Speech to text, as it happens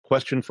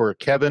question for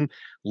Kevin.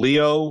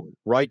 Leo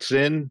writes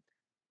in.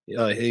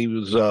 He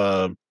was,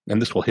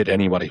 and this will hit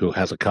anybody who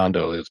has a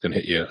condo. It's going to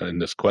hit you in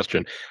this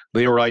question.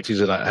 Leo writes, he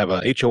said, I have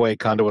a HOA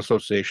Condo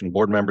Association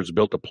board members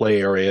built a play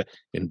area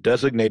in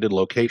designated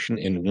location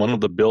in one of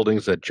the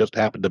buildings that just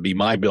happened to be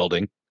my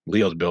building,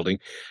 Leo's building.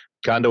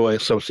 Condo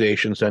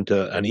Association sent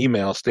an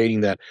email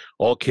stating that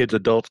all kids,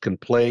 adults can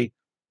play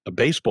a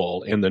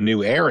baseball in the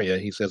new area.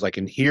 He says, I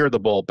can hear the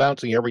ball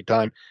bouncing every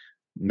time.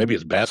 Maybe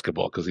it's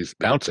basketball because he's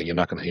bouncing. You're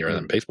not going to hear it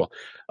in baseball.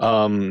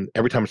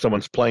 Every time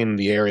someone's playing in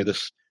the area,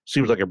 this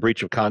seems like a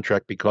breach of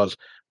contract because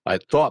I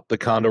thought the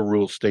condo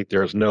rules state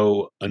there's a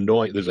no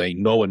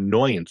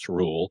annoyance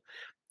rule.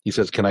 He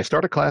says, can I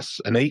start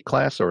an A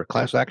class or a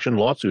class action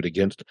lawsuit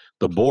against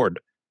the board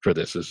for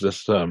this? Is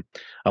this, I'm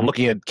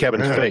looking at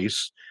Kevin's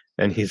face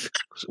and he's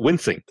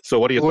wincing. So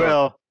what do you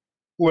think?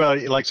 Well,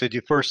 like I said,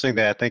 the first thing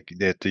that I think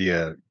that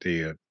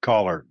the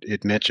caller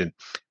had mentioned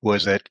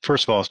was that,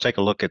 first of all, let's take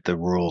a look at the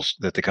rules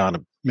that the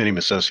Condominium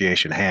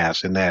Association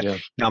has. And that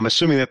now I'm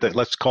assuming that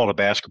let's call it a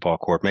basketball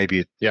court.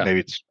 Maybe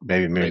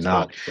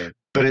not. Right.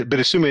 But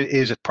assume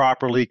is it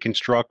properly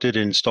constructed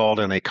and installed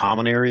in a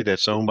common area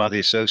that's owned by the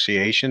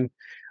association?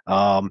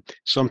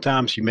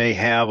 Sometimes you may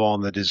have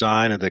on the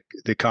design of the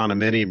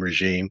condominium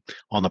regime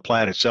on the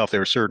plat itself,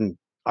 there are certain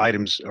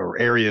items or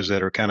areas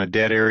that are kind of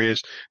dead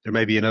areas. There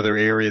may be another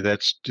area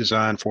that's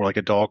designed for like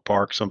a dog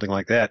park, something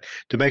like that,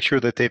 to make sure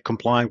that they've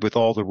complied with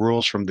all the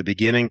rules from the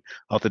beginning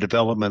of the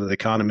development of the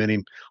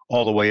condominium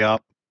all the way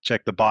up.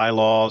 Check the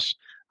bylaws.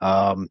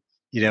 I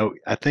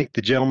think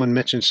the gentleman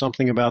mentioned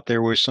something about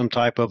there was some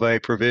type of a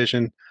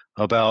provision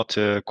about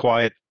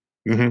quiet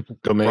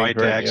domain, right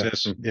to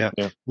access. Yeah.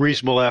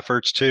 Reasonable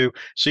efforts too.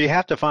 So you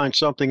have to find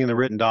something in the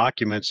written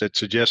documents that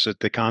suggests that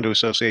the condo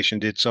association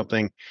did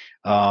something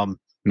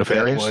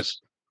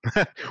nefarious.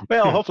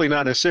 Well, hopefully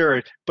not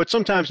necessarily, but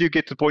sometimes you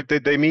get to the point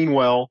that they mean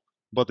well,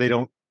 but they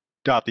don't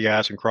dot the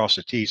I's and cross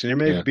the T's. And there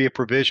may be a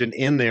provision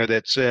in there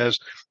that says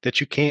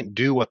that you can't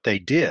do what they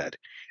did.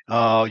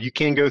 You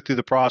can go through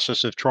the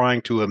process of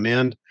trying to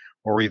amend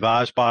or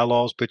revise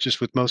bylaws, but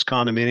just with most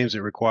condominiums,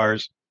 it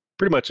requires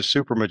pretty much a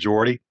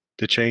supermajority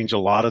to change a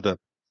lot of the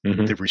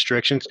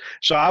restrictions.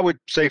 So I would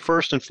say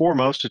first and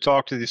foremost to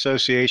talk to the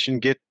association,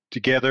 get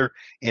together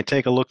and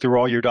take a look through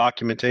all your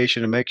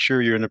documentation and make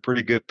sure you're in a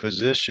pretty good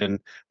position,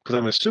 because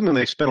I'm assuming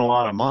they spent a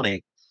lot of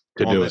money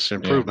to do this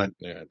improvement.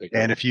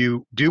 And if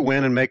you do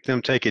win and make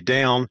them take it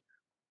down,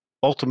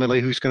 ultimately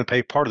who's going to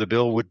pay part of the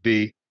bill would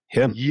be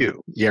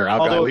you.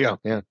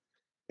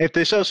 If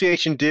the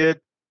association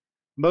did,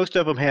 most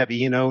of them have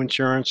E&O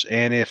insurance,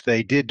 and if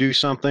they did do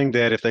something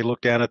that if they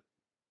looked down at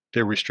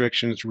their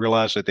restrictions,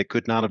 realize that they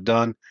could not have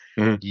done,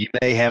 you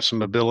may have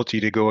some ability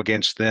to go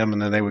against them,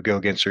 and then they would go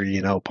against their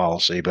E&O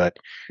policy. But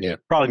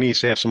probably needs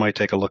to have somebody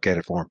take a look at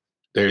it for them.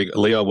 There you go.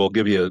 Leo, we'll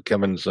give you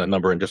Kevin's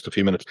number in just a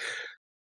few minutes.